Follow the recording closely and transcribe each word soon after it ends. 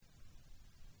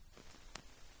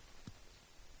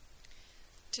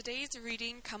Today's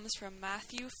reading comes from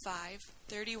Matthew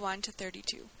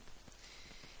 5:31-32.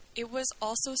 It was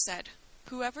also said,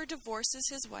 "Whoever divorces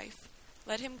his wife,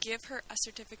 let him give her a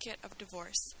certificate of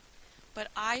divorce.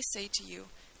 But I say to you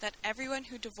that everyone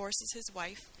who divorces his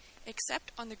wife,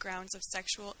 except on the grounds of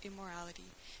sexual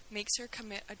immorality, makes her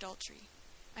commit adultery.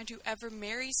 And whoever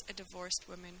marries a divorced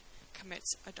woman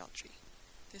commits adultery."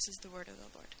 This is the word of the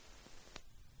Lord.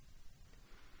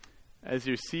 As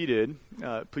you're seated,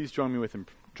 please join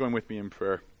with me in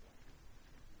prayer.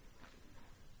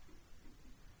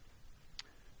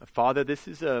 Father, this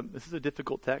is a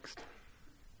difficult text.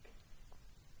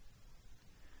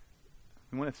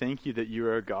 We want to thank you that you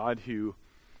are a God who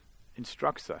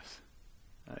instructs us,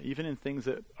 even in things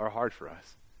that are hard for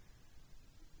us.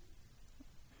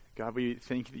 God, we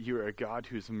thank you that you are a God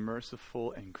who is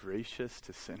merciful and gracious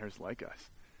to sinners like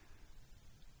us.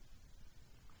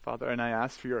 Father, and I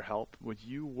ask for your help. Would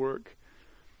you work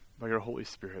by your Holy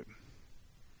Spirit?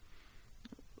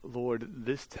 Lord,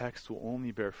 this text will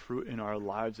only bear fruit in our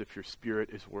lives if your Spirit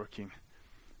is working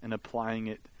and applying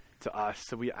it to us.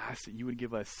 So we ask that you would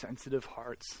give us sensitive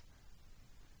hearts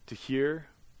to hear,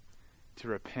 to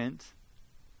repent,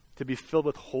 to be filled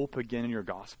with hope again in your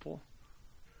gospel,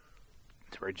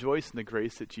 to rejoice in the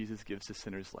grace that Jesus gives to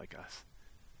sinners like us.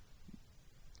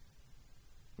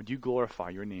 Would you glorify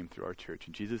your name through our church?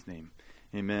 In Jesus' name,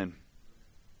 amen.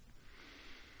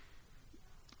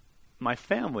 My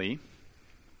family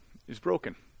is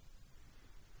broken.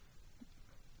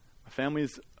 My family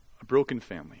is a broken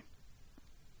family.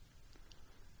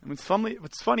 And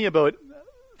what's funny about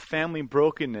family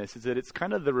brokenness is that it's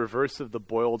kind of the reverse of the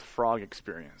boiled frog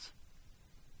experience.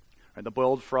 Right? The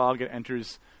boiled frog that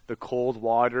enters the cold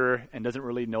water and doesn't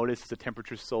really notice as the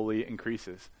temperature slowly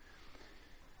increases.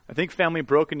 I think family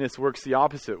brokenness works the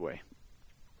opposite way.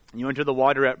 You enter the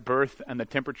water at birth and the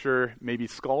temperature may be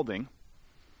scalding,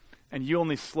 and you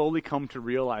only slowly come to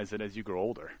realize it as you grow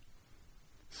older.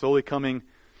 Slowly coming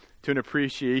to an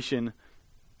appreciation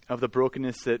of the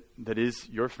brokenness that is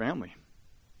your family.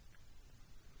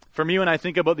 For me, when I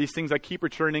think about these things, I keep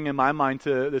returning in my mind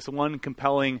to this one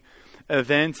compelling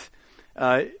event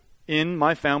in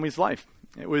my family's life.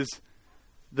 It was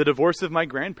the divorce of my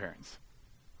grandparents.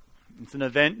 It's an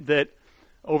event that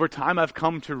over time I've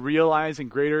come to realize in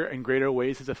greater and greater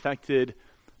ways has affected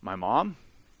my mom,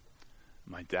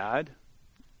 my dad,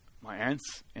 my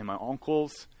aunts and my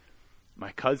uncles,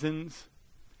 my cousins,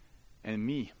 and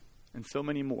me, and so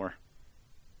many more.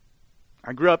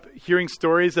 I grew up hearing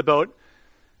stories about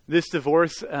this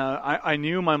divorce. I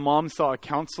knew my mom saw a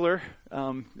counselor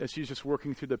as she was just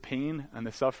working through the pain and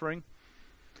the suffering.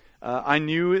 I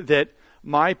knew that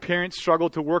my parents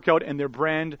struggled to work out in their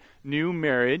brand new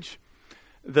marriage,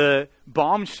 the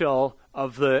bombshell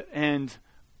of the end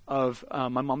of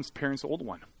my mom's parents' old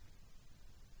one.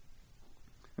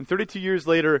 And 32 years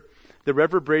later, the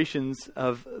reverberations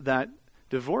of that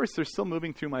divorce are still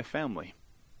moving through my family.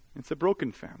 It's a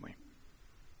broken family.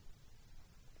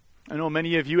 I know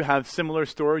many of you have similar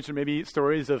stories, or maybe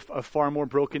stories of far more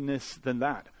brokenness than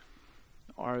that,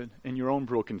 or in your own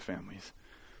broken families.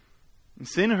 And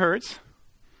sin hurts.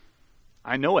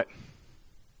 I know it.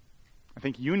 I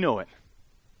think you know it.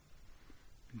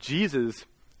 Jesus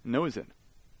knows it.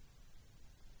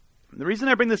 The reason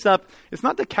I bring this up is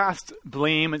not to cast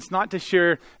blame. It's not to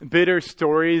share bitter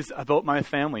stories about my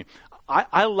family.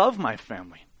 I love my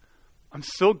family. I'm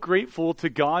so grateful to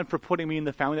God for putting me in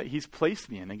the family that he's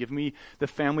placed me in and giving me the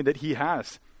family that he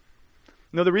has.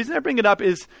 Now, the reason I bring it up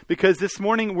is because this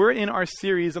morning we're in our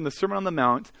series on the Sermon on the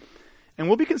Mount, and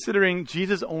we'll be considering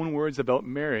Jesus' own words about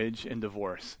marriage and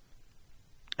divorce.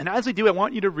 And as we do, I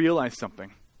want you to realize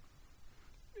something.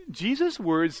 Jesus'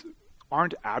 words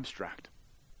aren't abstract.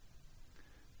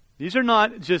 These are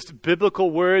not just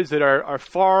biblical words that are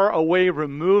far away,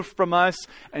 removed from us,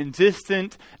 and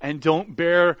distant, and don't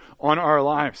bear on our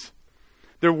lives.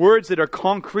 They're words that are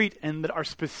concrete and that are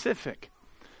specific.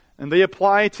 And they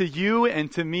apply to you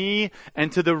and to me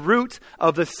and to the root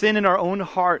of the sin in our own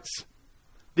hearts.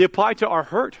 They apply to our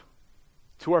hurt,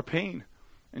 to our pain,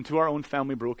 and to our own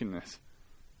family brokenness.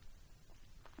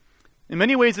 In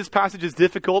many ways, this passage is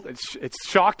difficult. It's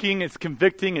shocking. It's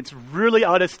convicting. It's really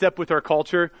out of step with our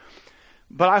culture.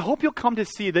 But I hope you'll come to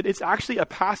see that it's actually a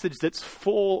passage that's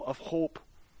full of hope.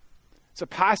 It's a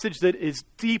passage that is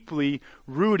deeply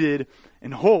rooted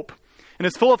in hope. And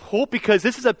it's full of hope because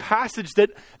this is a passage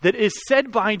that is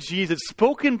said by Jesus,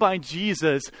 spoken by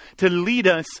Jesus to lead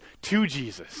us to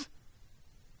Jesus.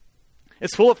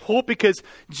 It's full of hope because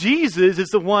Jesus is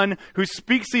the one who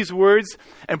speaks these words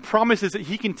and promises that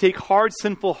he can take hard,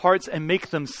 sinful hearts and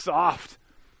make them soft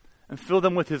and fill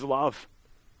them with his love.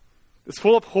 It's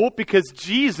full of hope because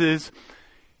Jesus,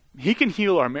 he can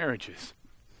heal our marriages.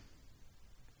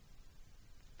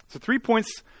 So 3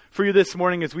 points for you this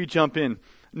morning as we jump in.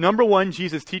 Number 1,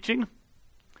 Jesus' teaching.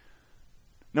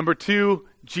 Number 2,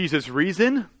 Jesus'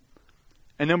 reason.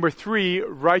 And number 3,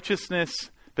 righteousness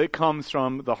that comes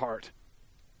from the heart.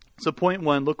 So point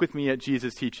 1, look with me at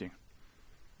Jesus' teaching.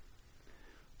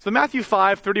 So Matthew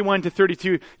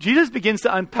 5:31-32, Jesus begins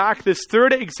to unpack this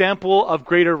third example of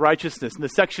greater righteousness in the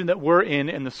section that we're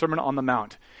in the Sermon on the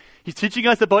Mount. He's teaching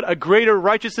us about a greater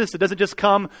righteousness that doesn't just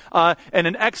come in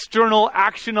an external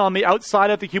action on the outside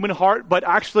of the human heart, but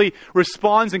actually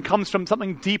responds and comes from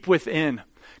something deep within.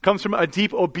 Comes from a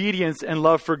deep obedience and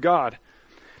love for God.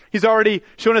 He's already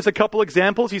shown us a couple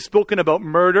examples. He's spoken about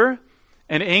murder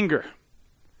and anger.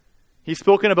 He's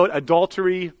spoken about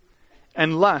adultery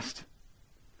and lust.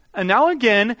 And now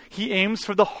again, he aims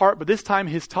for the heart, but this time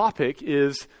his topic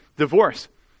is divorce.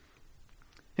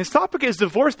 His topic is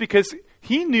divorce because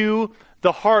he knew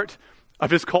the heart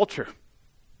of his culture,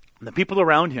 the people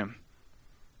around him.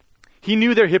 He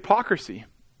knew their hypocrisy.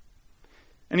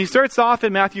 And he starts off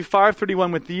in Matthew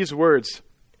 5:31 with these words.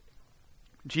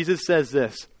 Jesus says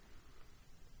this,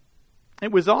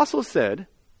 "It was also said,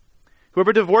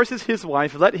 whoever divorces his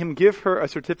wife, let him give her a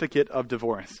certificate of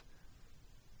divorce."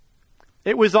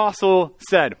 It was also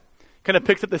said. Kind of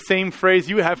picks up the same phrase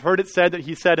you have heard it said that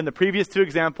he said in the previous 2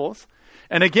 examples.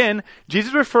 And again,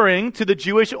 Jesus referring to the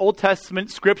Jewish Old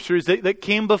Testament scriptures that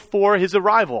came before his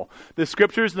arrival. The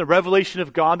scriptures and the revelation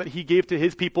of God that he gave to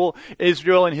his people,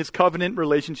 Israel, and his covenant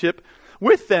relationship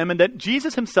with them, and that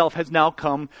Jesus himself has now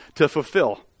come to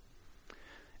fulfill.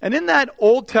 And in that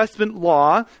Old Testament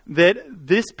law that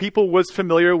this people was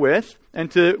familiar with, and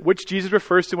to which Jesus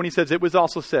refers to when he says it was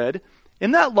also said,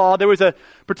 in that law, there was a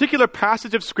particular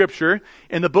passage of Scripture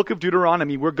in the book of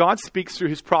Deuteronomy where God speaks through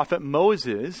his prophet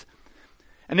Moses.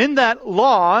 And in that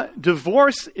law,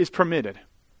 divorce is permitted.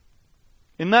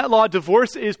 In that law,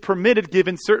 divorce is permitted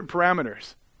given certain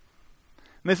parameters.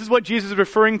 And this is what Jesus is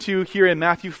referring to here in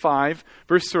Matthew 5,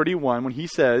 verse 31, when he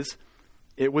says,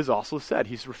 it was also said.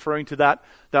 He's referring to that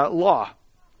law.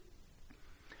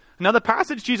 Now, the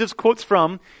passage Jesus quotes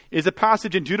from is a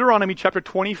passage in Deuteronomy chapter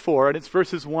 24, and it's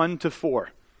verses 1-4.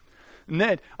 And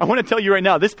then, I want to tell you right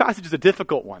now, this passage is a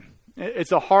difficult one.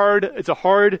 It's a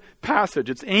hard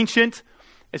passage. It's ancient.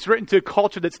 It's written to a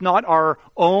culture that's not our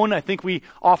own. I think we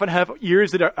often have ears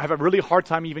that have a really hard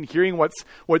time even hearing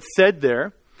what's said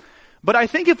there. But I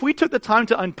think if we took the time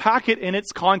to unpack it in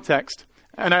its context,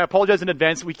 and I apologize in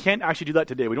advance, we can't actually do that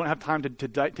today. We don't have time to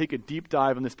take a deep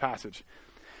dive on this passage.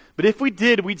 But if we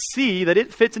did, we'd see that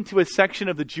it fits into a section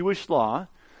of the Jewish law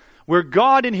where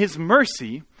God in his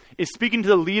mercy is speaking to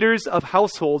the leaders of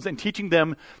households and teaching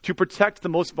them to protect the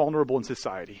most vulnerable in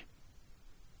society.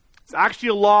 It's actually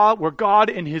a law where God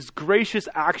in his gracious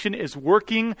action is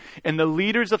working in the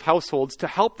leaders of households to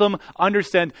help them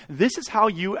understand this is how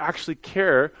you actually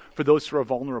care for those who are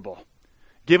vulnerable.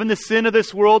 Given the sin of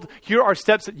this world, here are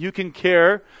steps that you can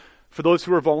care for those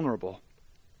who are vulnerable.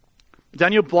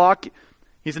 Daniel Block,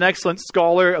 he's an excellent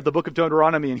scholar of the book of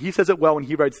Deuteronomy, and he says it well when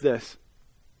he writes this.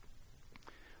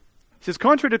 He says,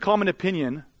 contrary to common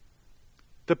opinion,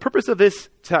 the purpose of this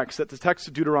text, that's the text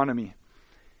of Deuteronomy,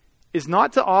 is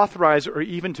not to authorize or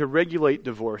even to regulate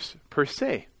divorce per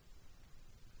se.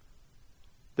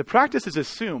 The practice is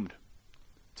assumed.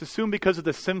 It's assumed because of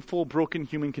the sinful, broken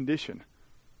human condition.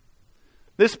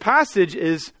 This passage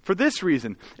is for this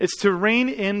reason. It's to rein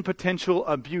in potential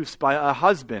abuse by a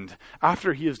husband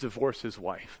after he has divorced his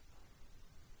wife.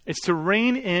 It's to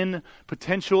rein in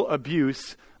potential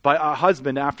abuse by a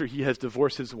husband after he has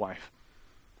divorced his wife.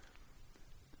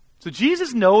 So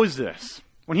Jesus knows this.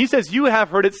 When he says, you have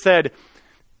heard it said,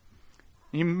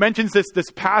 he mentions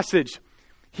this passage,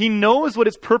 he knows what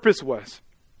its purpose was.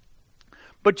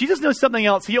 But Jesus knows something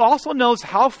else. He also knows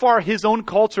how far his own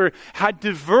culture had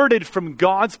diverted from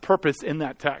God's purpose in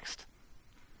that text.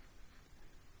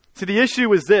 See, the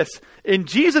issue is this. In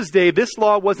Jesus' day, this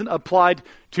law wasn't applied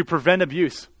to prevent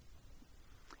abuse.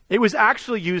 It was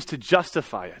actually used to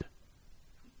justify it.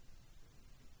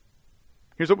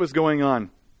 Here's what was going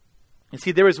on. You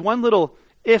see, there was one little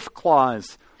if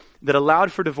clause that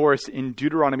allowed for divorce in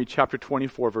Deuteronomy chapter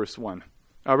 24, verse 1.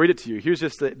 I'll read it to you. Here's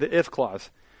just the if clause.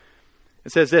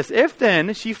 It says this, if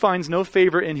then she finds no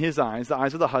favor in his eyes, the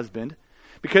eyes of the husband,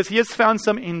 because he has found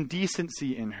some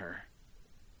indecency in her.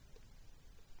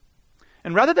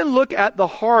 And rather than look at the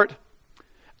heart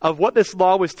of what this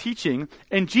law was teaching,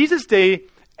 in Jesus' day,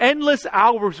 endless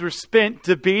hours were spent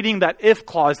debating that if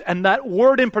clause and that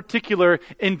word in particular,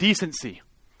 indecency.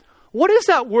 What does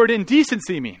that word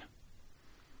indecency mean?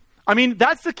 I mean,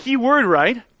 that's the key word,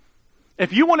 right?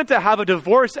 If you wanted to have a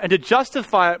divorce and to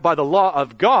justify it by the law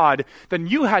of God, then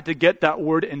you had to get that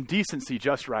word indecency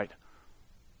just right.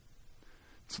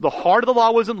 So the heart of the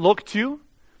law wasn't looked to,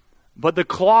 but the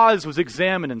clause was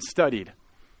examined and studied.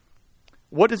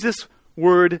 What does this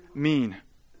word mean?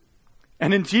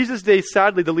 And in Jesus' day,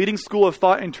 sadly, the leading school of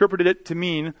thought interpreted it to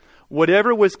mean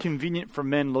whatever was convenient for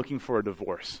men looking for a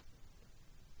divorce.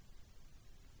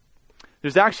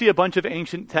 There's actually a bunch of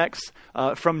ancient texts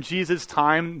from Jesus'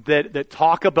 time that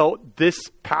talk about this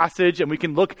passage, and we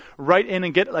can look right in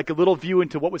and get like a little view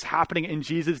into what was happening in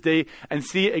Jesus' day and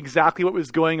see exactly what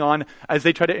was going on as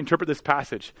they try to interpret this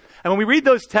passage. And when we read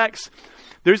those texts,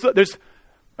 there's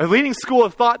a leading school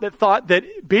of thought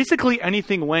that basically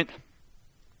anything went.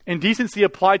 Indecency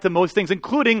applied to most things,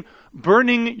 including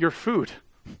burning your food.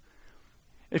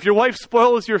 If your wife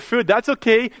spoils your food, that's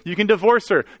okay. You can divorce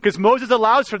her because Moses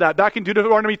allows for that. Back in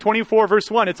Deuteronomy 24, verse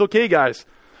 1, it's okay, guys.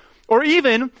 Or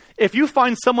even if you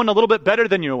find someone a little bit better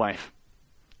than your wife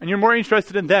and you're more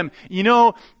interested in them,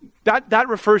 that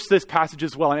refers to this passage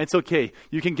as well, and it's okay.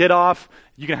 You can get off,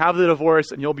 you can have the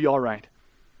divorce, and you'll be all right.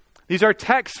 These are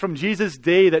texts from Jesus'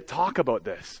 day that talk about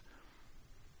this.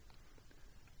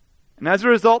 And as a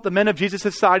result, the men of Jesus'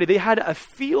 society, they had a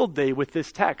field day with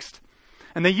this text.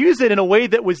 And they used it in a way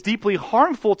that was deeply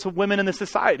harmful to women in the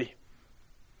society.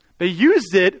 They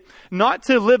used it not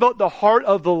to live out the heart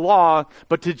of the law,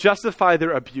 but to justify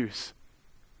their abuse.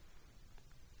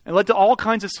 It led to all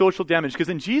kinds of social damage, because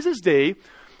in Jesus' day,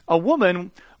 a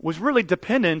woman was really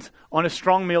dependent on a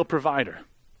strong male provider.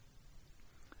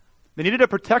 They needed a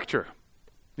protector.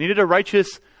 They needed a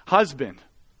righteous husband.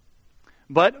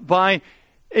 But by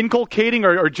inculcating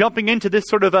or jumping into this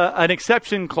sort of an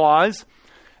exception clause,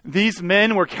 these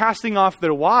men were casting off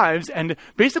their wives and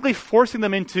basically forcing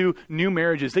them into new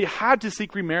marriages. They had to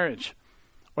seek remarriage,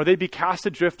 or they'd be cast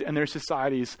adrift in their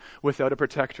societies without a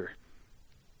protector.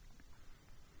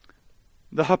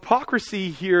 The hypocrisy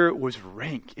here was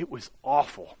rank. It was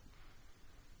awful.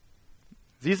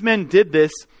 These men did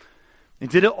this, and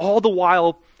did it all the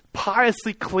while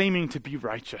piously claiming to be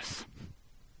righteous.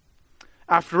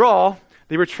 After all,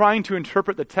 they were trying to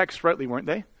interpret the text rightly, weren't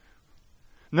they?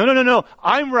 No.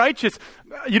 I'm righteous.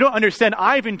 You don't understand.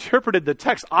 I've interpreted the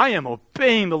text. I am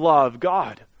obeying the law of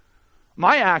God.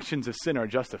 My actions of sin are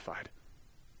justified.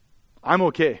 I'm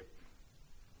okay.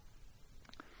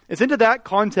 It's into that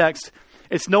context.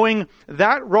 It's knowing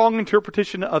that wrong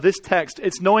interpretation of this text.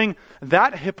 It's knowing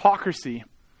that hypocrisy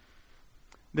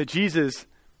that Jesus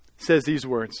says these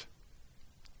words.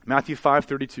 Matthew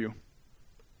 5:32.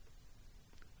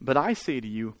 But I say to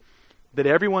you that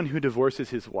everyone who divorces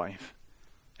his wife,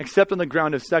 except on the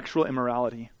ground of sexual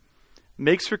immorality,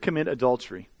 makes her commit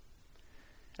adultery.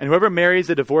 And whoever marries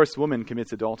a divorced woman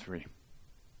commits adultery.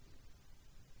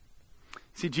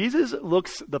 See, Jesus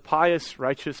looks the pious,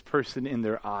 righteous person in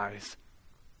their eyes.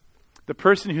 The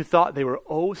person who thought they were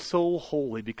oh so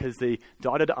holy because they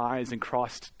dotted I's and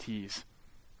crossed T's.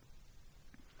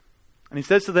 And he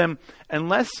says to them,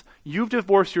 unless you've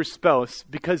divorced your spouse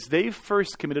because they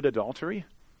first committed adultery,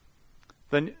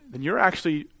 then you're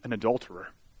actually an adulterer.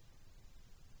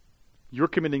 You're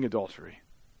committing adultery.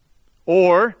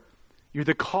 Or you're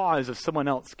the cause of someone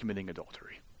else committing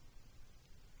adultery.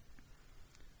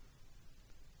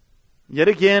 Yet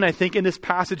again, I think in this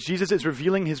passage, Jesus is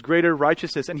revealing his greater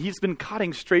righteousness, and he's been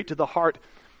cutting straight to the heart.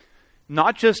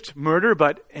 Not just murder,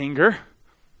 but anger.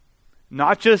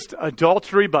 Not just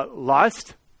adultery, but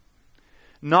lust.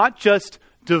 Not just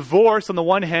divorce on the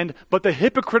one hand, but the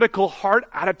hypocritical heart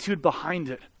attitude behind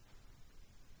it.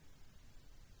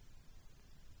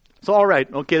 So all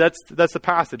right, okay, that's the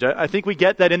passage. I think we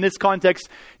get that in this context,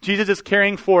 Jesus is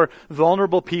caring for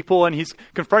vulnerable people, and he's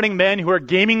confronting men who are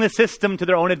gaming the system to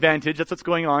their own advantage. That's what's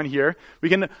going on here. We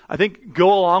can, I think,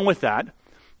 go along with that.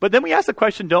 But then we ask the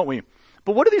question, don't we?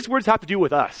 But what do these words have to do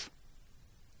with us?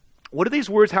 What do these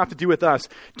words have to do with us?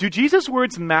 Do Jesus'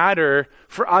 words matter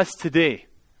for us today?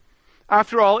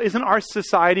 After all, isn't our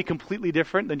society completely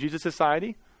different than Jesus'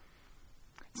 society?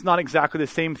 It's not exactly the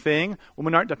same thing.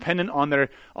 Women aren't dependent on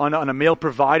a male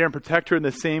provider and protector in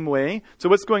the same way. So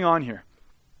what's going on here?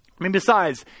 I mean,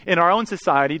 besides, in our own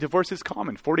society, divorce is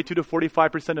common. 42 to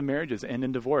 45% of marriages end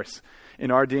in divorce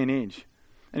in our day and age.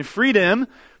 And freedom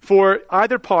for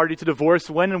either party to divorce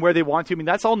when and where they want to, I mean,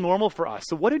 that's all normal for us.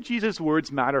 So what do Jesus'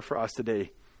 words matter for us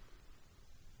today?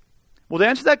 Well, to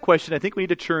answer that question, I think we need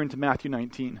to turn to Matthew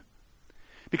 19.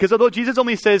 Because although Jesus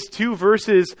only says 2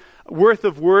 verses worth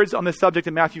of words on the subject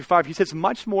in Matthew 5, he says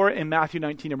much more in Matthew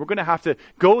 19. And we're going to have to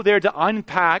go there to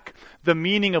unpack the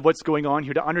meaning of what's going on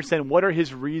here, to understand what are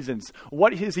his reasons,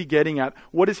 what is he getting at,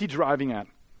 what is he driving at.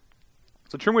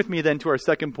 So turn with me then to our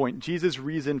second point, Jesus'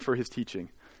 reason for his teaching.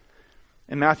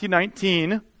 In Matthew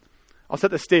 19, I'll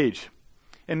set the stage.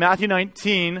 In Matthew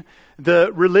 19, the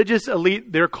religious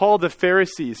elite, they're called the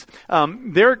Pharisees.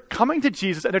 They're coming to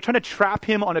Jesus and they're trying to trap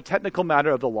him on a technical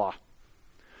matter of the law.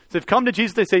 So they've come to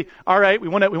Jesus, they say, all right, we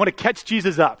want to catch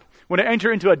Jesus up. We want to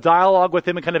enter into a dialogue with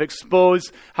him and kind of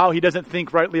expose how he doesn't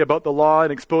think rightly about the law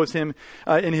and expose him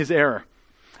in his error.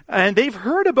 And they've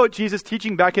heard about Jesus'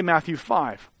 teaching back in Matthew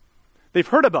 5. They've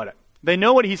heard about it. They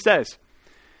know what he says.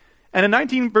 And in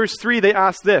 19 verse 3, they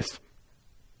ask this,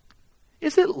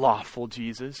 is it lawful,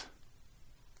 Jesus?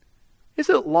 Is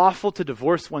it lawful to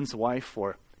divorce one's wife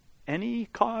for any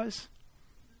cause?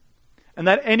 And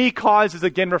that any cause is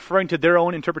again referring to their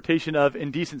own interpretation of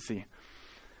indecency.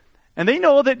 And they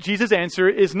know that Jesus' answer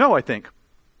is no, I think.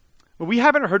 But we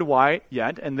haven't heard why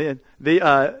yet, and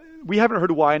we haven't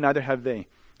heard why, and neither have they.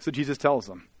 So Jesus tells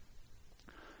them.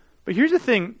 But here's the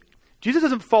thing. Jesus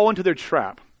doesn't fall into their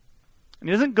trap. And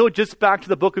he doesn't go just back to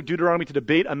the book of Deuteronomy to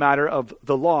debate a matter of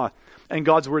the law and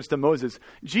God's words to Moses.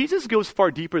 Jesus goes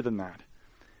far deeper than that.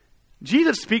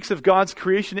 Jesus speaks of God's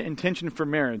creation and intention for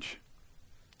marriage.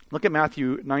 Look at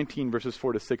Matthew 19, verses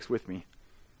 4 to 6 with me.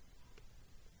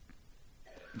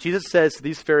 Jesus says to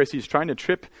these Pharisees trying to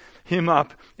trip him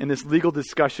up in this legal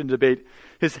discussion debate,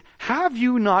 have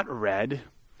you not read?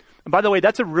 And by the way,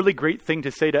 that's a really great thing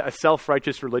to say to a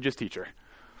self-righteous religious teacher.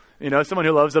 You know, someone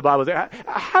who loves the Bible.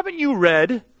 Haven't you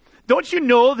read? Don't you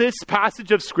know this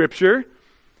passage of Scripture?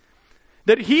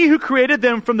 That he who created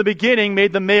them from the beginning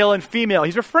made them male and female.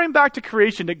 He's referring back to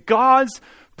creation, to God's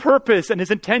purpose and his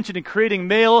intention in creating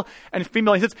male and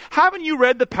female. He says, haven't you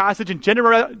read the passage in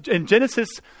Genesis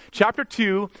chapter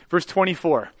 2, verse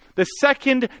 24? The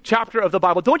second chapter of the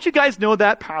Bible. Don't you guys know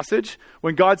that passage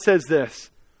when God says this?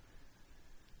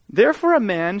 Therefore a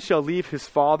man shall leave his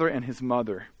father and his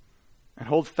mother and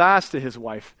hold fast to his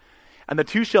wife, and the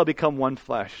two shall become one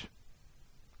flesh.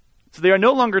 So they are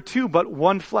no longer two, but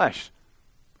one flesh.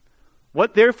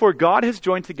 What therefore God has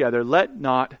joined together, let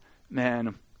not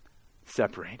man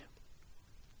separate.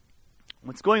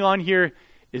 What's going on here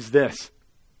is this.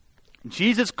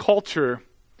 Jesus' culture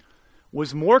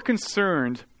was more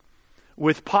concerned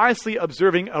with piously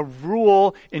observing a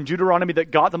rule in Deuteronomy that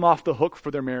got them off the hook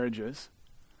for their marriages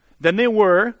than they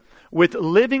were with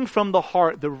living from the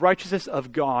heart the righteousness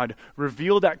of God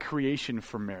revealed at creation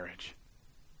for marriage.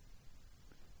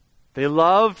 They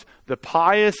loved the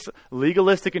pious,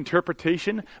 legalistic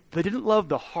interpretation, but they didn't love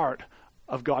the heart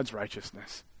of God's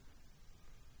righteousness.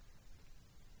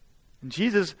 And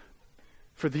Jesus,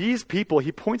 for these people,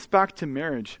 he points back to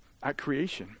marriage at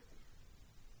creation.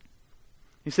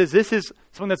 He says this is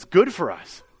something that's good for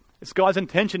us. It's God's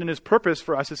intention and his purpose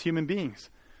for us as human beings.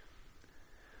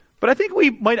 But I think we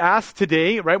might ask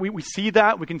today, right? We see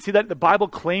that. We can see that the Bible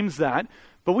claims that.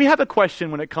 But we have a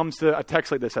question when it comes to a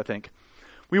text like this, I think.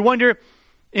 We wonder,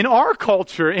 in our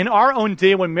culture, in our own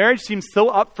day, when marriage seems so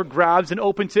up for grabs and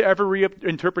open to every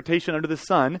interpretation under the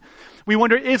sun, we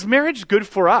wonder, is marriage good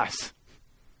for us?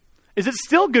 Is it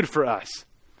still good for us?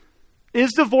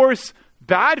 Is divorce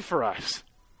bad for us?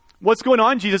 What's going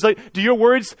on, Jesus? Do your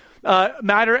words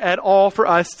matter at all for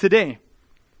us today?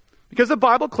 Because the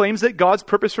Bible claims that God's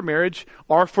purpose for marriage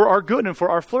are for our good and for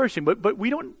our flourishing. But we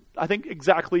don't, I think,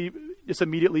 exactly just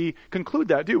immediately conclude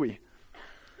that, do we?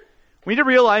 We need to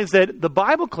realize that the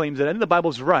Bible claims it, and the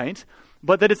Bible's right,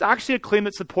 but that it's actually a claim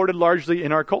that's supported largely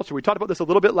in our culture. We talked about this a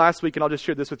little bit last week, and I'll just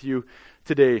share this with you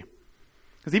today.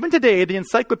 Because even today, the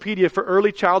Encyclopedia for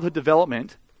Early Childhood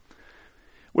Development,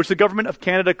 which the Government of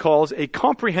Canada calls a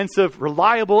comprehensive,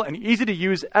 reliable, and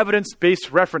easy-to-use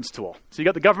evidence-based reference tool. So you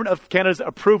got the Government of Canada's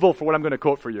approval for what I'm going to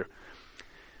quote for you.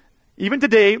 Even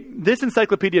today, this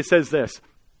encyclopedia says this: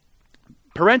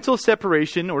 parental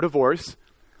separation or divorce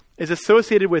is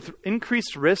associated with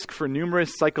increased risk for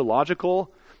numerous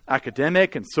psychological,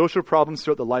 academic, and social problems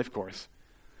throughout the life course.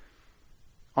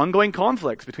 Ongoing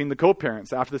conflicts between the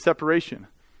co-parents after the separation,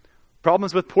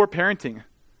 problems with poor parenting,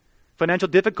 financial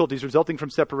difficulties resulting from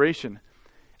separation,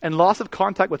 and loss of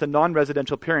contact with a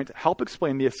non-residential parent help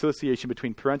explain the association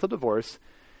between parental divorce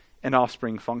and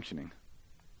offspring functioning.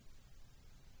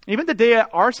 Even today,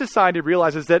 our society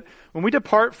realizes that when we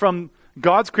depart from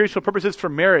God's creational purposes for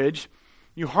marriage,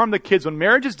 you harm the kids. When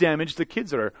marriage is damaged, the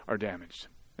kids are damaged.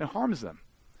 It harms them.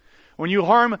 When you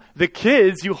harm the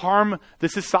kids, you harm the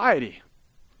society.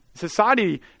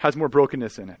 Society has more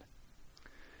brokenness in it.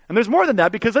 And there's more than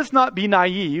that, because let's not be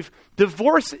naive.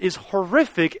 Divorce is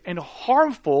horrific and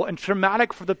harmful and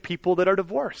traumatic for the people that are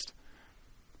divorced.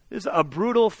 It's a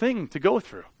brutal thing to go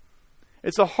through.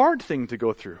 It's a hard thing to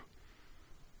go through.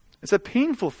 It's a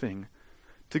painful thing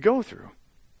to go through.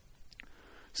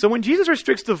 So when Jesus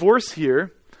restricts divorce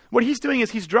here, what he's doing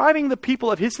is he's driving the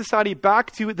people of his society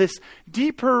back to this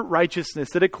deeper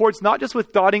righteousness that accords not just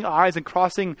with dotting I's and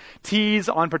crossing T's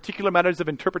on particular matters of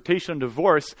interpretation and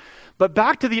divorce, but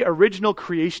back to the original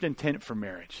creation intent for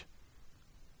marriage.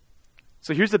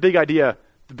 So here's the big idea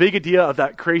of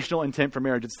that creational intent for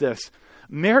marriage. It's this.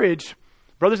 Marriage,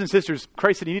 brothers and sisters,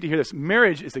 Christ said you need to hear this.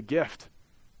 Marriage is a gift.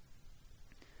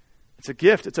 It's a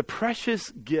gift. It's a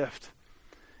precious gift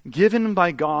given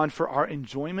by God for our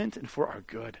enjoyment and for our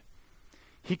good.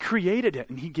 He created it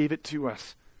and he gave it to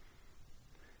us.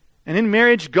 And in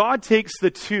marriage, God takes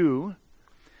the two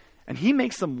and he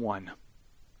makes them one.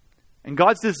 And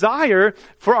God's desire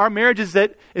for our marriage is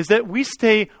that we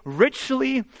stay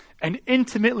richly and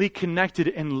intimately connected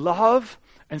in love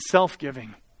and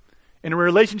self-giving, in a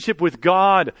relationship with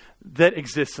God that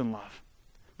exists in love.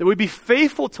 That we be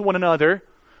faithful to one another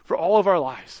for all of our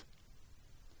lives.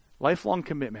 Lifelong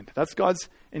commitment. That's God's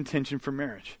intention for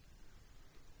marriage.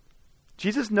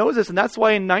 Jesus knows this, and that's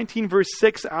why in 19 verse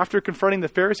 6, after confronting the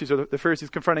Pharisees, or the Pharisees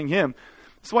confronting him,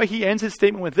 that's why he ends his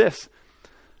statement with this.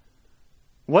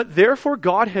 What therefore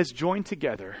God has joined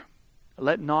together,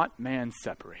 let not man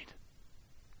separate.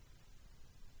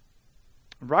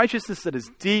 Righteousness that is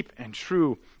deep and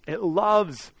true, it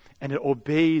loves and it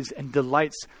obeys and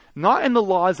delights, not in the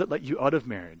laws that let you out of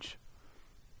marriage,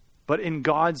 but in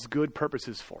God's good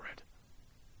purposes for it.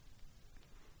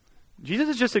 Jesus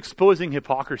is just exposing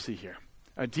hypocrisy here,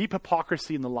 a deep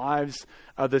hypocrisy in the lives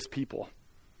of this people.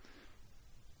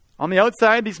 On the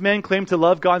outside, these men claim to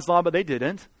love God's law, but they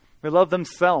didn't. They love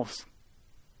themselves.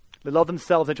 They love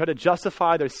themselves. They try to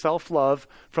justify their self-love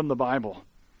from the Bible.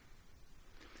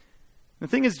 The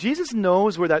thing is, Jesus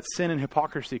knows where that sin and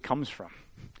hypocrisy comes from.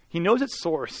 He knows its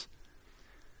source.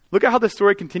 Look at how the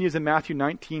story continues in Matthew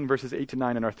 19, verses 8 to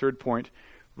 9, in our third point,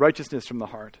 righteousness from the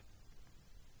heart.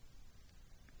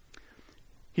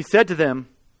 He said to them,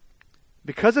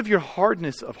 because of your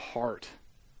hardness of heart,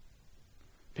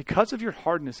 because of your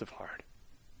hardness of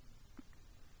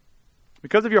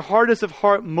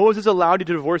heart, Moses allowed you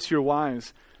to divorce your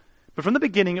wives. But from the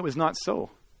beginning, it was not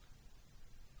so.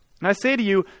 And I say to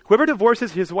you, whoever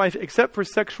divorces his wife except for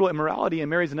sexual immorality and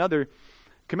marries another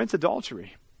commits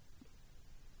adultery.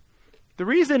 The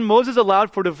reason Moses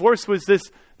allowed for divorce was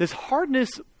this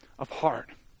hardness of heart.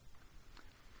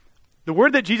 The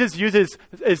word that Jesus uses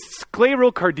is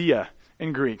sklerokardia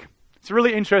in Greek. It's a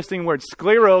really interesting word.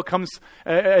 Sklero comes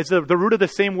as the root of the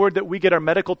same word that we get our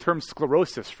medical term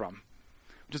sclerosis from,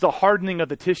 which is a hardening of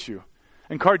the tissue.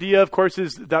 And cardia, of course,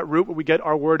 is that root where we get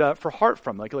our word for heart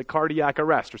from, like cardiac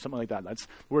arrest or something like that. That's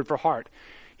the word for heart.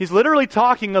 He's literally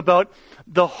talking about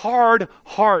the hard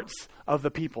hearts of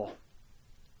the people.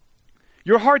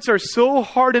 Your hearts are so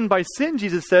hardened by sin,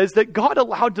 Jesus says, that God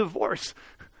allowed divorce.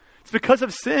 It's because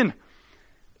of sin.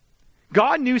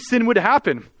 God knew sin would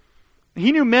happen.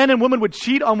 He knew men and women would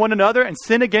cheat on one another and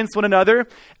sin against one another.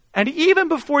 And even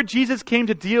before Jesus came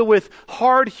to deal with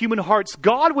hard human hearts,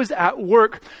 God was at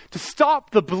work to stop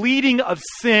the bleeding of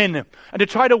sin and to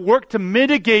try to work to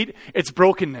mitigate its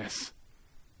brokenness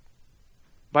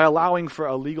by allowing for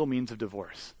a legal means of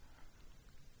divorce.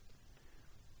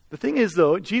 The thing is,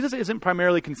 though, Jesus isn't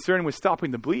primarily concerned with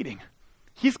stopping the bleeding.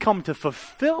 He's come to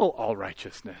fulfill all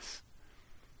righteousness.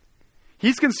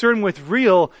 He's concerned with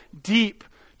real, deep,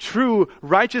 true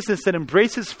righteousness that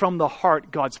embraces from the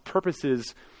heart God's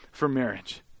purposes for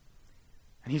marriage.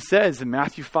 And he says in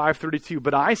Matthew 5:32,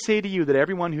 but I say to you that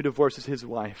everyone who divorces his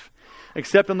wife,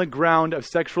 except on the ground of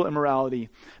sexual immorality,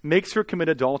 makes her commit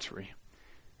adultery.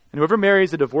 And whoever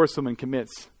marries a divorced woman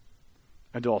commits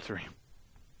adultery.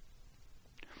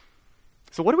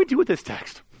 So what do we do with this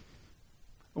text?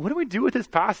 What do we do with this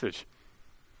passage?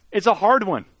 It's a hard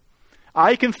one.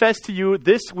 I confess to you,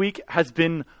 this week has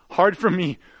been hard for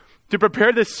me. To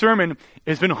prepare this sermon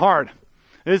has been hard.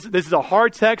 This is a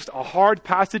hard text, a hard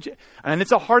passage, and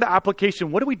it's a hard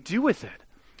application. What do we do with it?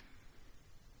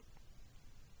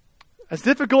 As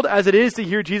difficult as it is to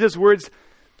hear Jesus' words,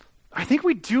 I think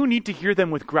we do need to hear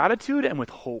them with gratitude and with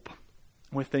hope,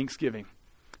 and with thanksgiving,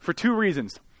 for two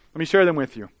reasons. Let me share them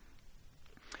with you.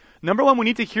 Number one, we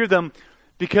need to hear them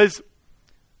because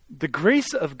the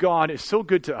grace of God is so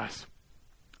good to us.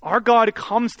 Our God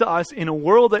comes to us in a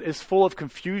world that is full of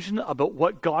confusion about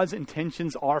what God's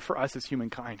intentions are for us as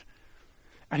humankind.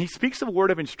 And he speaks a word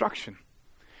of instruction.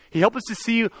 He helps us to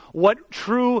see what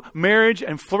true marriage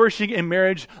and flourishing in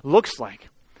marriage looks like.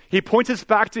 He points us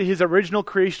back to his original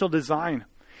creational design.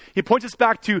 He points us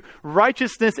back to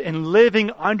righteousness and living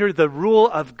under the rule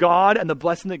of God and the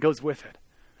blessing that goes with it.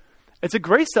 It's a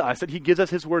grace to us that he gives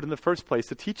us his word in the first place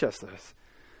to teach us this.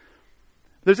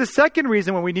 There's a second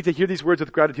reason why we need to hear these words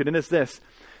with gratitude, and it's this.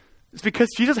 It's because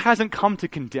Jesus hasn't come to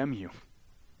condemn you.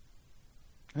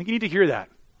 I think you need to hear that.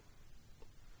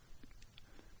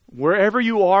 Wherever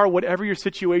you are, whatever your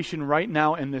situation right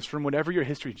now in this room, whatever your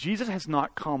history, Jesus has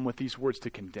not come with these words to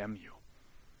condemn you.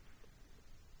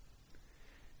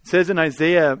 It says in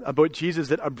Isaiah about Jesus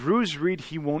that a bruised reed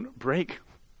he won't break.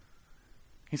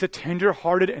 He's a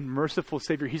tender-hearted and merciful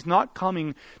Savior. He's not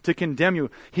coming to condemn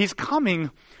you. He's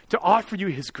coming to offer you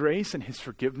his grace and his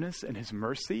forgiveness and his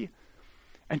mercy,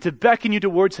 and to beckon you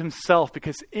towards himself,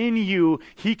 because in you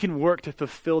he can work to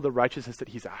fulfill the righteousness that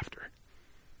he's after.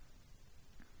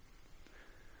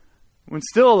 When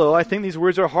still, though, I think these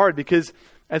words are hard, because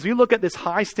as we look at this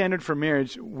high standard for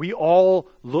marriage, we all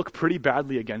look pretty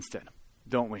badly against it,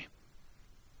 don't we?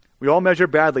 We all measure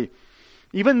badly.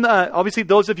 Even, obviously,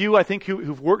 those of you, I think,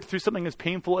 who've worked through something as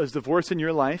painful as divorce in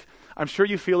your life, I'm sure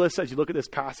you feel this as you look at this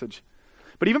passage.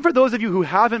 But even for those of you who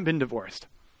haven't been divorced,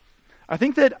 I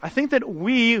think that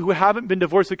we who haven't been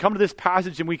divorced, we come to this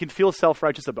passage and we can feel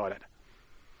self-righteous about it.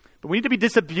 But we need to be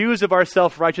disabused of our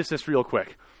self-righteousness real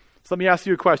quick. So let me ask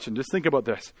you a question. Just think about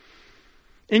this.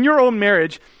 In your own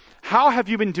marriage, how have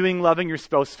you been doing loving your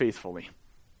spouse faithfully?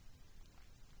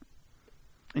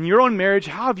 In your own marriage,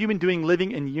 how have you been doing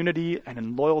living in unity and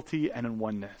in loyalty and in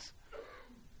oneness?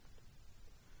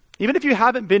 Even if you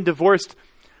haven't been divorced,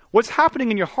 what's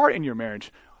happening in your heart in your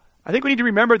marriage? I think we need to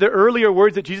remember the earlier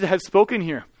words that Jesus has spoken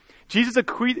here. Jesus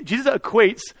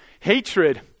equates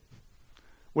hatred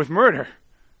with murder.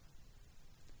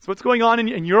 So what's going on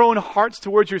in your own hearts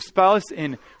towards your spouse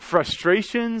in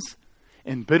frustrations,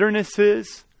 in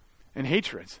bitternesses, and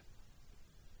hatreds?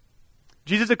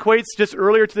 Jesus equates, just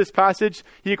earlier to this passage,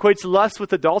 he equates lust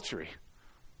with adultery.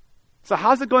 So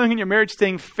how's it going in your marriage,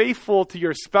 staying faithful to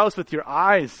your spouse with your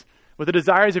eyes, with the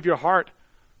desires of your heart?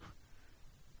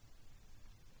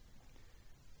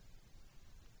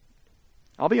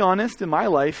 I'll be honest, in my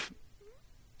life,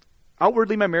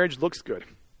 outwardly my marriage looks good.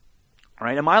 All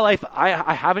right, in my life,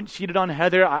 I haven't cheated on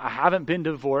Heather, I haven't been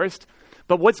divorced.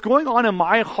 But what's going on in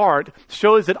my heart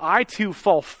shows that I too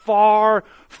fall far,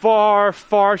 far,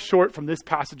 far short from this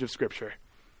passage of Scripture.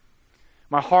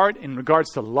 My heart in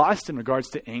regards to lust, in regards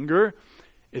to anger,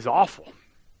 is awful.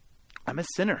 I'm a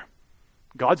sinner.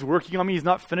 God's working on me. He's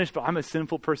not finished, but I'm a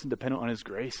sinful person dependent on his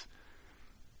grace.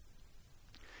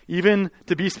 Even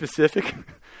to be specific,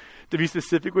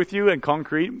 with you and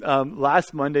concrete,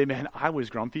 last Monday, man, I was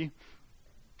grumpy.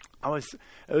 It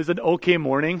was an okay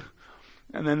morning.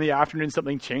 And then the afternoon,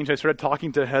 something changed. I started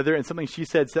talking to Heather, and something she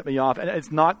said set me off. And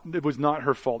it was not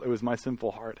her fault. It was my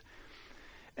sinful heart.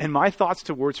 And my thoughts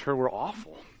towards her were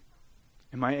awful.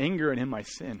 In my anger and in my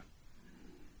sin.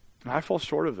 And I fall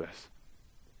short of this.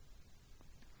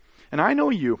 And I know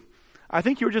you. I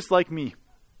think you're just like me.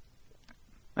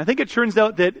 I think it turns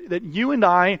out that you and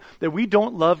I, that we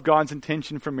don't love God's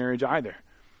intention for marriage either.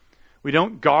 We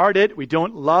don't guard it. We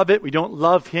don't love it. We don't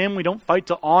love him. We don't fight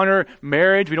to honor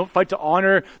marriage. We don't fight to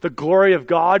honor the glory of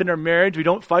God in our marriage. We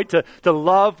don't fight to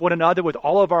love one another with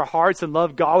all of our hearts and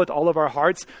love God with all of our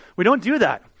hearts. We don't do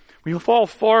that. We fall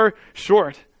far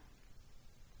short.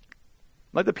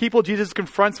 Like the people Jesus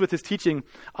confronts with his teaching,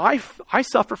 I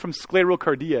suffer from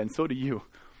sclerocardia, and so do you.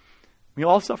 We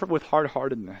all suffer with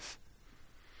hard-heartedness.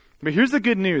 But here's the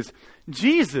good news.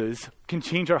 Jesus can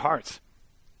change our hearts.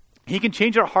 He can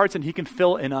change our hearts, and he can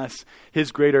fill in us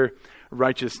his greater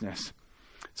righteousness.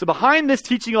 So behind this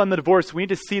teaching on the divorce, we need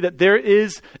to see that there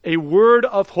is a word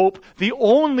of hope, the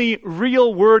only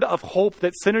real word of hope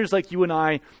that sinners like you and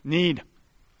I need. You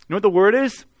know what the word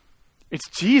is? It's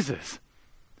Jesus.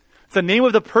 It's the name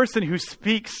of the person who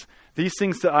speaks these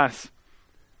things to us.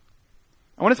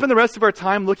 I want to spend the rest of our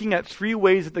time looking at 3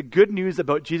 ways that the good news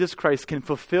about Jesus Christ can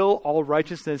fulfill all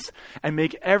righteousness and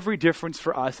make every difference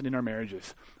for us and in our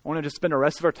marriages. I want to just spend the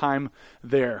rest of our time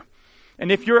there.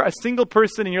 And if you're a single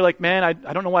person and you're like, man,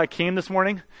 I don't know why I came this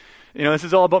morning. You know, this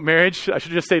is all about marriage. I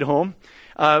should have just stayed home.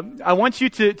 I want you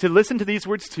to listen to these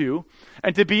words too,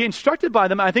 and to be instructed by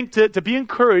them. I think to be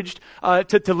encouraged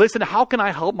to listen. How can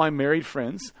I help my married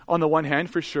friends? On the one hand,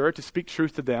 for sure, to speak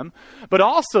truth to them. But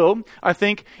also, I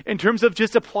think in terms of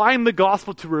just applying the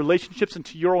gospel to relationships and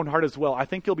to your own heart as well, I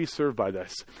think you'll be served by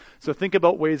this. So think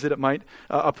about ways that it might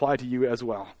apply to you as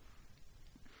well.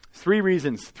 3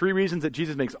 reasons that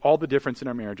Jesus makes all the difference in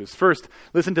our marriages. First,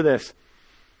 listen to this.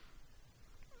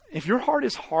 If your heart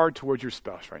is hard towards your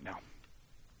spouse right now,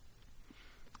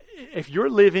 if you're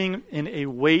living in a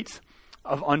weight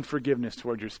of unforgiveness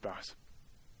towards your spouse,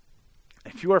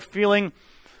 if you are feeling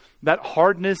that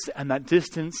hardness and that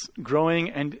distance growing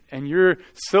and you're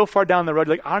so far down the road,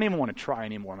 like, I don't even want to try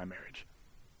anymore in my marriage.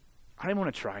 I don't even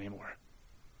want to try anymore.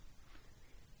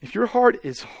 If your heart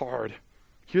is hard,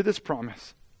 hear this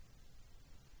promise.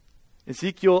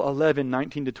 Ezekiel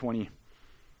 11:19-20.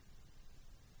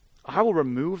 I will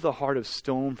remove the heart of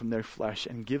stone from their flesh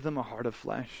and give them a heart of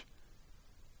flesh,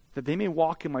 that they may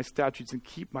walk in my statutes and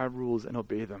keep my rules and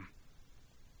obey them.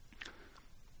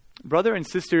 Brother and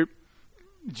sister,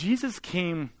 Jesus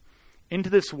came into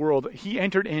this world. He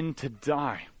entered in to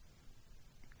die,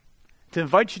 to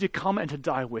invite you to come and to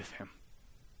die with him.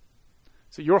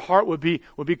 So your heart would be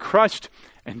crushed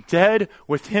and dead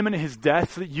with him and his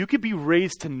death, so that you could be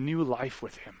raised to new life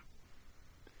with him.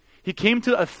 He came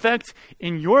to effect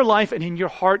in your life and in your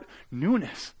heart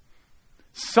newness,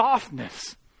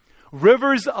 softness,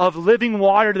 rivers of living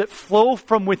water that flow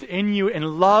from within you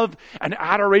in love and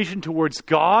adoration towards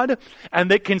God,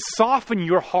 and that can soften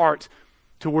your heart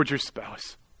towards your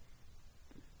spouse.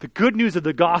 The good news of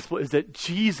the gospel is that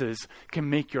Jesus can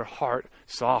make your heart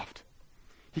soft.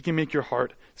 He can make your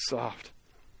heart soft.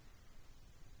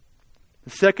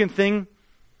 The second thing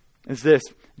is this.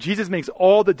 Jesus makes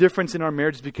all the difference in our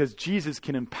marriages because Jesus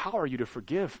can empower you to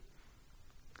forgive.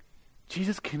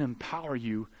 Jesus can empower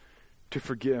you to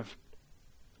forgive.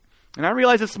 And I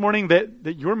realize this morning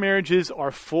that your marriages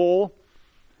are full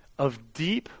of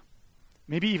deep,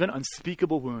 maybe even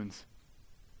unspeakable wounds.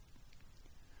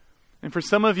 And for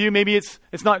some of you, maybe it's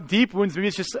not deep wounds, maybe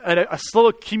it's just a slow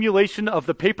accumulation of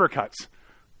the paper cuts.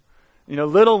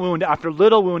 Little wound after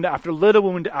little wound after little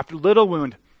wound after little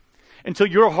wound, until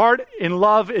your heart in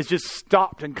love is just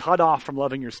stopped and cut off from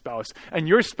loving your spouse. And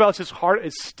your spouse's heart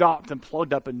is stopped and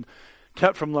plugged up and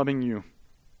kept from loving you.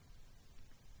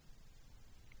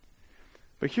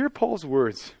 But hear Paul's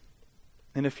words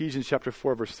in Ephesians chapter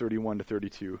 4, verse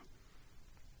 31-32.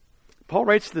 Paul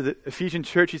writes to the Ephesian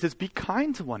church, he says, be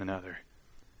kind to one another,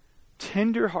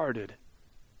 tender-hearted.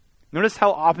 Notice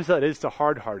how opposite it is to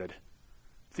hard-hearted.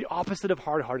 It's the opposite of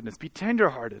hard-heartedness. Be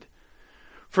tender-hearted,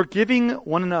 forgiving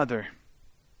one another.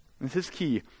 This is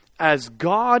key. As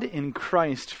God in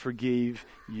Christ forgave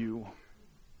you.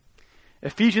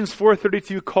 Ephesians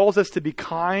 4:32 calls us to be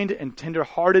kind and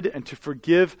tender-hearted and to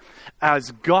forgive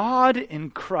as God in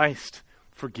Christ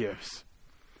forgives.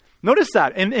 Notice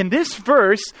that. In this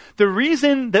verse, the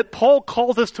reason that Paul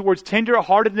calls us towards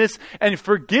tender-heartedness and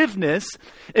forgiveness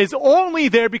is only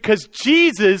there because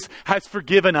Jesus has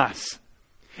forgiven us.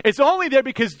 It's only there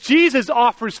because Jesus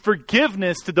offers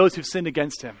forgiveness to those who've sinned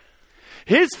against him.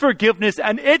 His forgiveness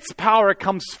and its power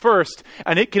comes first,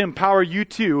 and it can empower you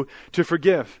too to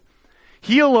forgive.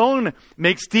 He alone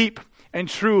makes deep and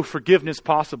true forgiveness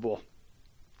possible.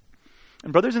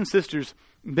 And brothers and sisters,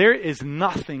 there is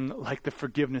nothing like the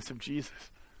forgiveness of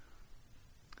Jesus.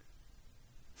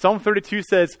 Psalm 32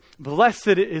 says, blessed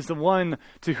is the one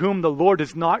to whom the Lord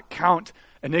does not count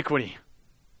iniquity.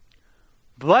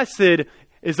 Blessed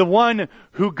is the one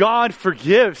who God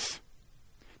forgives.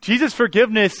 Jesus'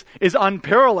 forgiveness is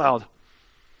unparalleled.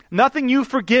 Nothing you've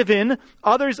forgiven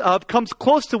others of comes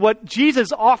close to what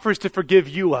Jesus offers to forgive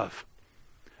you of.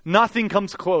 Nothing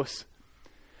comes close.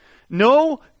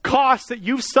 No cost that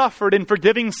you've suffered in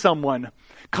forgiving someone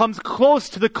comes close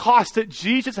to the cost that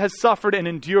Jesus has suffered and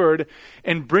endured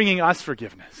in bringing us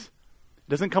forgiveness. It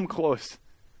doesn't come close.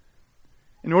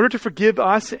 In order to forgive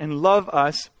us and love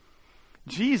us,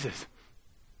 Jesus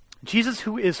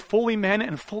who is fully man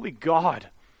and fully God,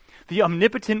 the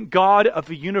omnipotent God of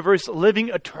the universe, living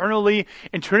eternally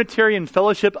in Trinitarian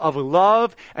fellowship of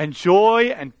love and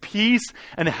joy and peace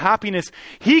and happiness,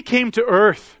 he came to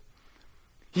earth.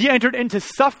 He entered into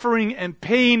suffering and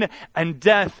pain and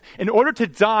death in order to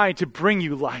die to bring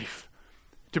you life,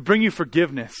 to bring you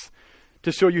forgiveness,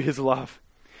 to show you his love.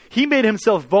 He made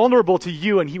himself vulnerable to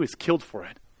you, and he was killed for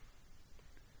it.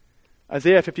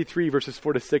 Isaiah 53 verses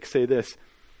 4-6 say this,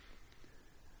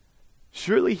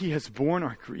 surely he has borne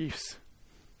our griefs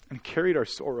and carried our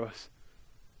sorrows.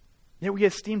 Yet we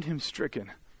esteemed him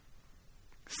stricken,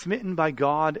 smitten by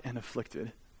God and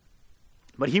afflicted.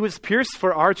 But he was pierced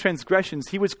for our transgressions.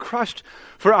 He was crushed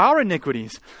for our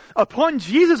iniquities. Upon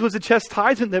Jesus was the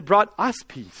chastisement that brought us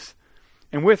peace.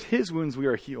 And with his wounds we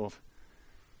are healed.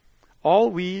 All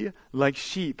we, like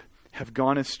sheep, have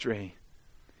gone astray.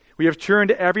 We have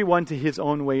turned everyone to his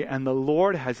own way, and the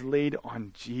Lord has laid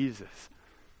on Jesus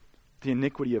the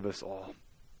iniquity of us all.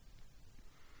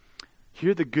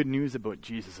 Hear the good news about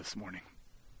Jesus this morning.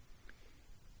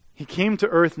 He came to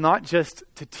earth not just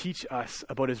to teach us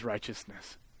about his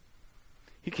righteousness.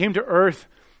 He came to earth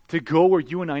to go where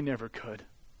you and I never could.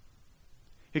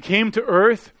 He came to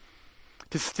earth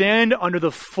to stand under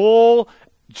the full,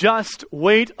 just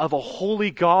weight of a holy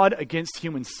God against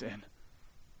human sin.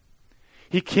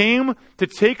 He came to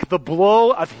take the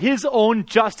blow of his own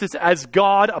justice as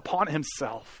God upon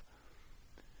himself.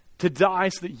 to die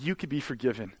so that you could be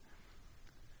forgiven.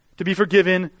 To be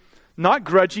forgiven not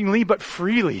grudgingly, but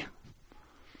freely.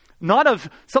 Not of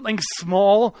something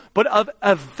small, but of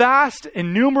a vast,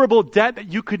 innumerable debt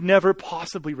that you could never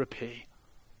possibly repay.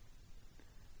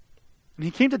 And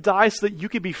he came to die so that you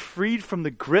could be freed from the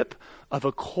grip of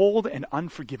a cold and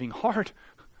unforgiving heart.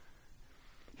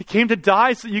 He came to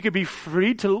die so that you could be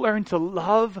freed to learn to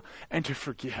love and to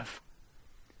forgive.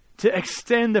 To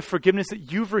extend the forgiveness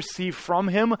that you've received from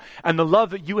him and the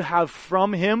love that you have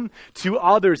from him to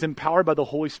others, empowered by the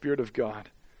Holy Spirit of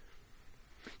God.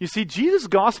 You see, Jesus'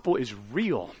 gospel is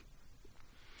real.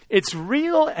 It's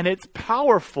real and it's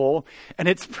powerful and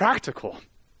it's practical.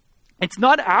 It's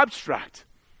not abstract.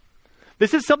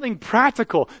 This is something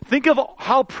practical. Think of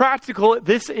how practical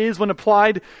this is when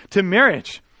applied to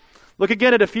marriage. Look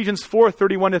again at Ephesians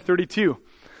 4:31-32.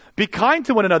 Be kind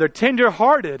to one another,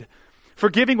 tender-hearted,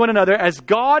 forgiving one another as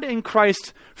God in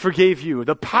Christ forgave you.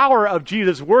 The power of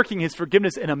Jesus working his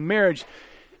forgiveness in a marriage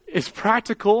is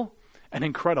practical and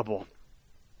incredible.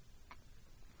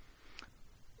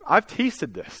 I've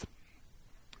tasted this.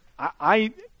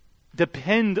 I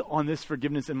depend on this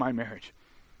forgiveness in my marriage.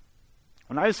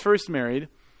 When I was first married,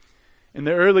 in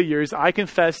the early years, I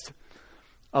confessed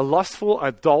a lustful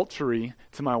adultery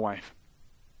to my wife.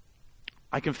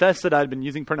 I confessed that I'd been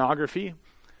using pornography.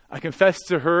 I confessed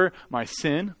to her my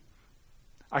sin.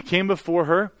 I came before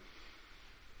her,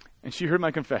 and she heard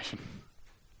my confession.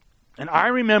 And I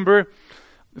remember,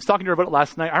 I was talking to her about it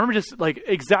last night. I remember just like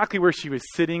exactly where she was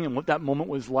sitting and what that moment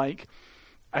was like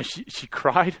as she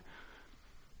cried,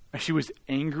 as she was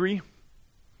angry,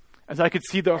 as I could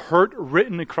see the hurt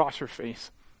written across her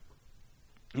face.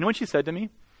 You know what she said to me?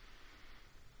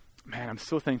 Man, I'm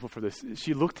so thankful for this.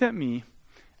 She looked at me,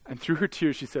 and through her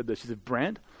tears, she said this. She said,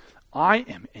 Brent, I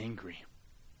am angry.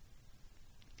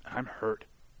 I'm hurt.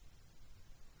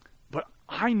 But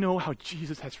I know how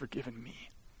Jesus has forgiven me.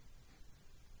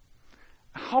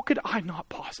 How could I not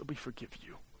possibly forgive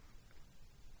you?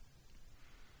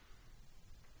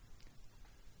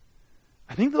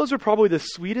 I think those are probably the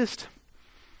sweetest,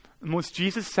 most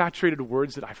Jesus-saturated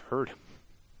words that I've heard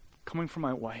coming from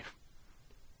my wife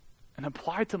and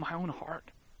applied to my own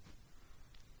heart.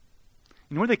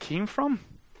 You know where they came from?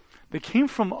 They came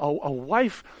from a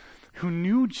wife who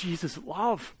knew Jesus'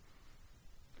 love,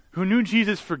 who knew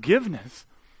Jesus' forgiveness.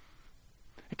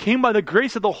 It came by the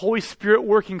grace of the Holy Spirit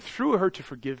working through her to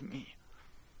forgive me.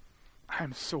 I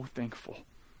am so thankful.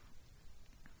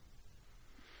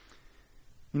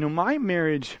 You know, my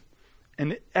marriage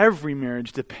and every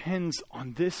marriage depends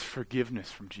on this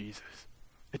forgiveness from Jesus.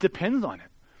 It depends on it.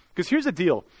 Because here's the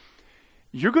deal.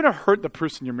 You're going to hurt the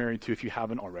person you're married to if you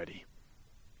haven't already.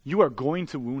 You are going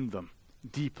to wound them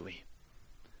deeply.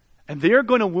 And they are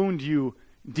going to wound you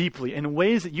deeply in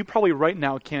ways that you probably right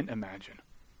now can't imagine.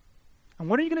 And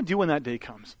what are you going to do when that day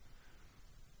comes?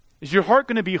 Is your heart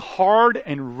going to be hard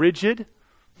and rigid?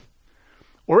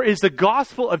 Or is the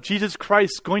gospel of Jesus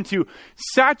Christ going to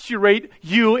saturate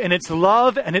you in its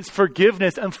love and its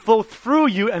forgiveness and flow through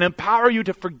you and empower you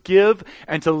to forgive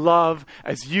and to love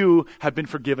as you have been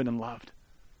forgiven and loved?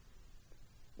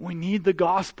 We need the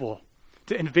gospel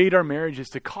to invade our marriages,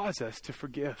 to cause us to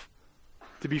forgive,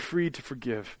 to be free to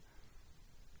forgive.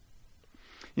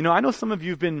 You know, I know some of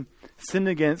you have been sinned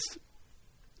against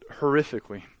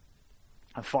horrifically,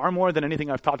 far more than anything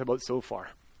I've talked about so far.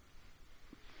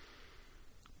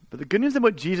 But the good news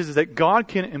about Jesus is that God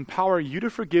can empower you to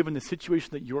forgive in the situation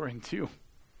that you're in too.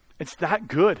 It's that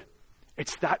good.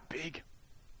 It's that big.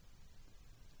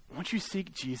 Won't you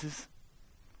seek Jesus?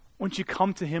 Won't you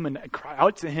come to him and cry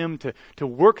out to him to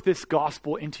work this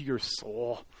gospel into your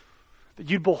soul? That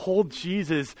you'd behold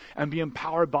Jesus and be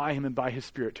empowered by him and by his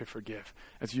Spirit to forgive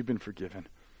as you've been forgiven.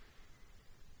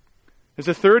 There's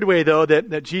a third way, though,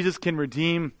 that Jesus can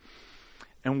redeem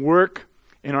and work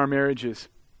in our marriages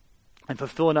and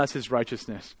fulfill in us his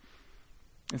righteousness.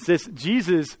 It's this: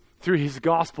 Jesus, through his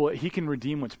gospel, he can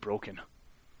redeem what's broken.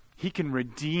 He can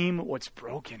redeem what's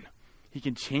broken. He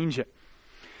can change it.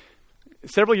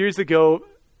 Several years ago,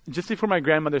 just before my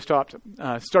grandmother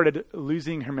started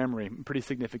losing her memory pretty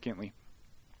significantly,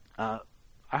 I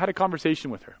had a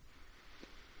conversation with her.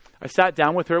 I sat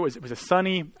down with her. It was a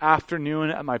sunny afternoon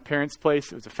at my parents'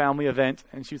 place. It was a family event,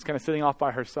 and she was kind of sitting off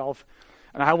by herself.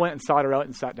 And I went and sought her out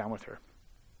and sat down with her.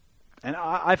 And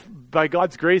by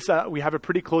God's grace, we have a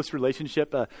pretty close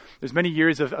relationship. There's many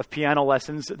years of piano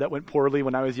lessons that went poorly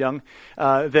when I was young.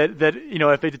 That you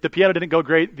know, if the piano didn't go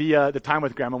great, the time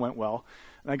with Grandma went well,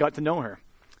 and I got to know her.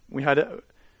 We had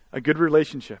a good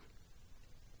relationship.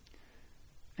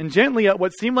 And gently, at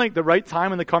what seemed like the right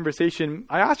time in the conversation,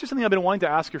 I asked her something I've been wanting to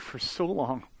ask her for so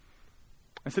long.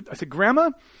 I said,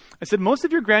 Grandma, I said, most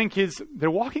of your grandkids, they're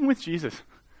walking with Jesus.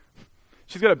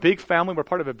 She's got a big family. We're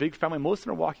part of a big family. Most of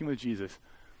them are walking with Jesus.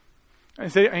 I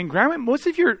say, and Grandma, most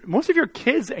of your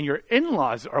kids and your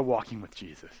in-laws are walking with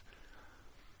Jesus.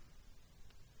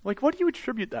 Like, what do you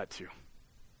attribute that to?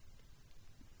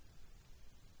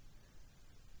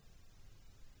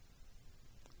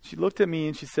 She looked at me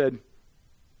and she said,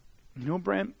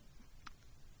 Brent,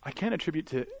 I can't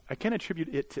attribute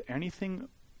it to anything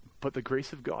but the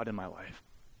grace of God in my life.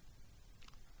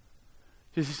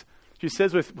 She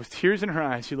says with tears in her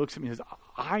eyes, she looks at me and says,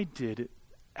 I did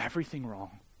everything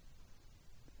wrong.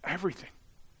 Everything.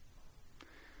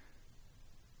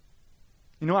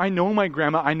 I know my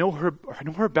grandma. I know her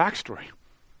backstory.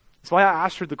 That's why I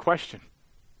asked her the question.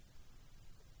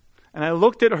 And I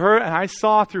looked at her and I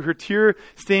saw through her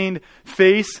tear-stained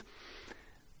face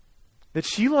that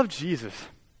she loved Jesus,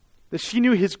 that she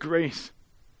knew his grace,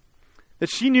 that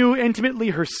she knew intimately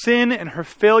her sin and her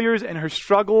failures and her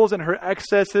struggles and her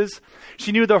excesses.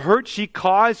 She knew the hurt she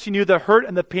caused. She knew the hurt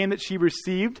and the pain that she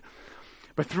received.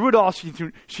 But through it all,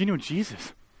 she knew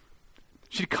Jesus.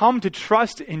 She'd come to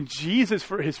trust in Jesus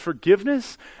for his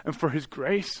forgiveness and for his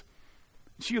grace.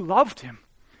 She loved him.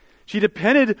 She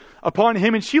depended upon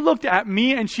him, and she looked at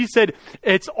me and she said,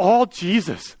 it's all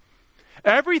Jesus.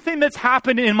 Everything that's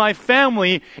happened in my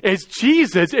family is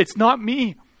Jesus. It's not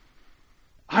me.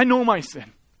 I know my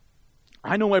sin.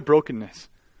 I know my brokenness.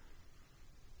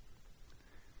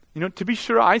 To be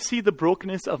sure, I see the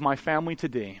brokenness of my family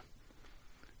today,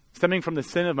 stemming from the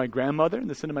sin of my grandmother and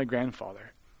the sin of my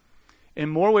grandfather, in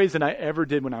more ways than I ever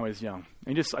did when I was young.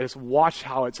 I just watched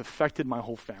how it's affected my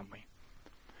whole family.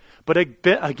 But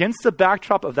against the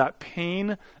backdrop of that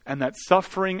pain and that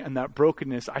suffering and that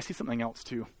brokenness, I see something else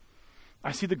too.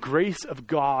 I see the grace of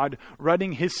God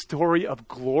writing his story of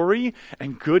glory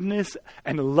and goodness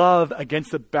and love against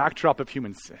the backdrop of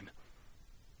human sin.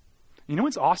 You know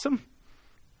what's awesome?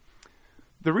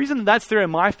 The reason that's there in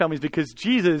my family is because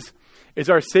Jesus is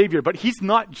our Savior, but he's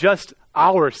not just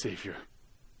our Savior.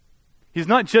 He's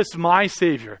not just my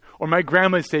Savior or my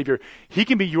grandma's Savior. He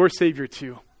can be your Savior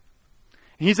too.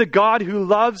 He's a God who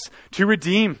loves to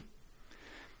redeem.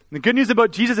 The good news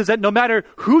about Jesus is that no matter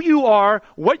who you are,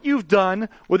 what you've done,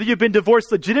 whether you've been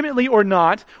divorced legitimately or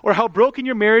not, or how broken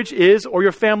your marriage is or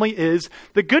your family is,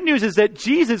 the good news is that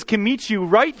Jesus can meet you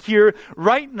right here,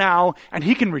 right now, and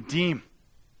he can redeem.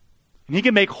 And he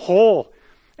can make whole.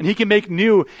 And he can make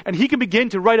new. And he can begin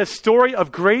to write a story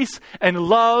of grace and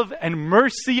love and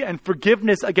mercy and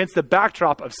forgiveness against the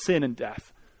backdrop of sin and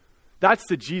death. That's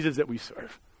the Jesus that we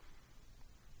serve.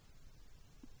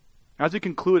 As we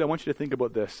conclude, I want you to think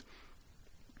about this.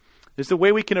 There's a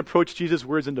way we can approach Jesus'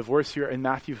 words in divorce here in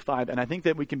Matthew 5, and I think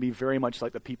that we can be very much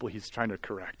like the people he's trying to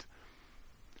correct.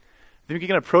 I think we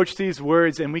can approach these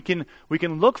words and we can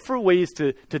look for ways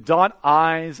to dot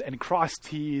I's and cross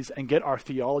T's and get our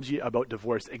theology about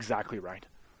divorce exactly right.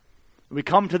 We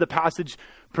come to the passage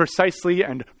precisely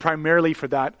and primarily for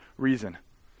that reason.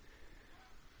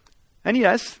 And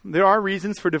yes, there are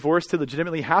reasons for divorce to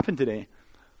legitimately happen today.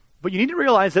 But you need to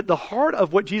realize that the heart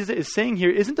of what Jesus is saying here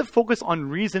isn't to focus on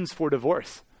reasons for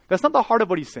divorce. That's not the heart of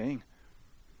what he's saying.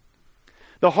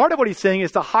 The heart of what he's saying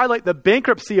is to highlight the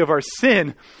bankruptcy of our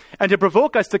sin and to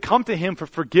provoke us to come to him for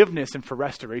forgiveness and for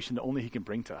restoration that only he can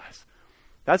bring to us.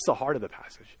 That's the heart of the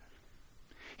passage.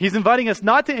 He's inviting us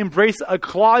not to embrace a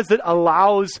clause that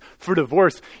allows for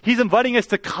divorce. He's inviting us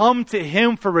to come to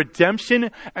him for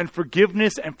redemption and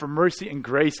forgiveness and for mercy and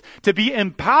grace, to be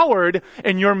empowered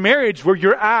in your marriage where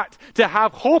you're at, to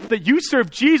have hope that you serve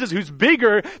Jesus who's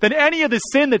bigger than any of the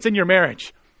sin that's in your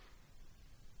marriage.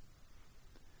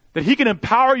 That he can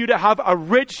empower you to have a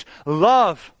rich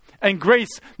love and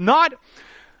grace, not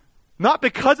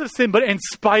because of sin, but in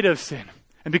spite of sin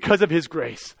and because of his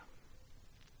grace.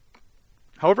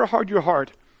 However hard your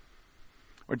heart,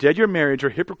 or dead your marriage, or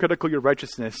hypocritical your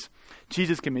righteousness,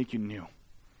 Jesus can make you new.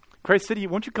 Christ said,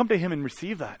 won't you come to him and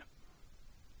receive that?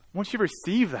 Won't you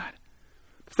receive that?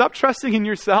 Stop trusting in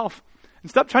yourself and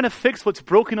stop trying to fix what's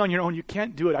broken on your own. You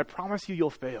can't do it. I promise you,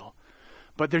 you'll fail.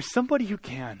 But there's somebody who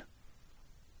can.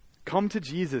 Come to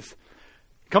Jesus.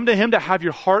 Come to him to have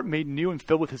your heart made new and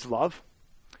filled with his love.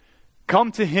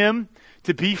 Come to him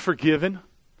to be forgiven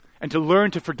and to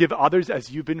learn to forgive others as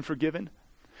you've been forgiven.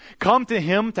 Come to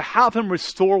him to have him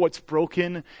restore what's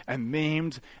broken and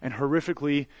maimed and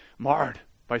horrifically marred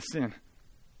by sin.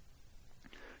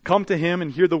 Come to him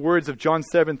and hear the words of John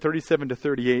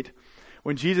 7:37-38.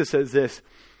 When Jesus says this,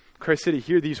 Christ said,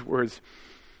 hear these words.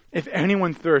 If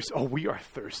anyone thirsts, we are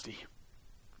thirsty.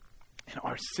 In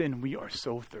our sin, we are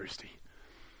so thirsty.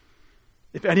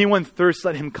 If anyone thirsts,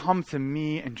 let him come to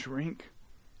me and drink.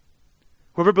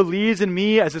 Whoever believes in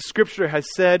me, as the scripture has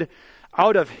said,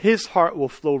 out of his heart will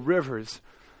flow rivers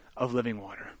of living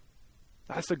water.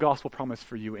 That's the gospel promise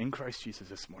for you in Christ Jesus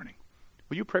this morning.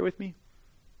 Will you pray with me?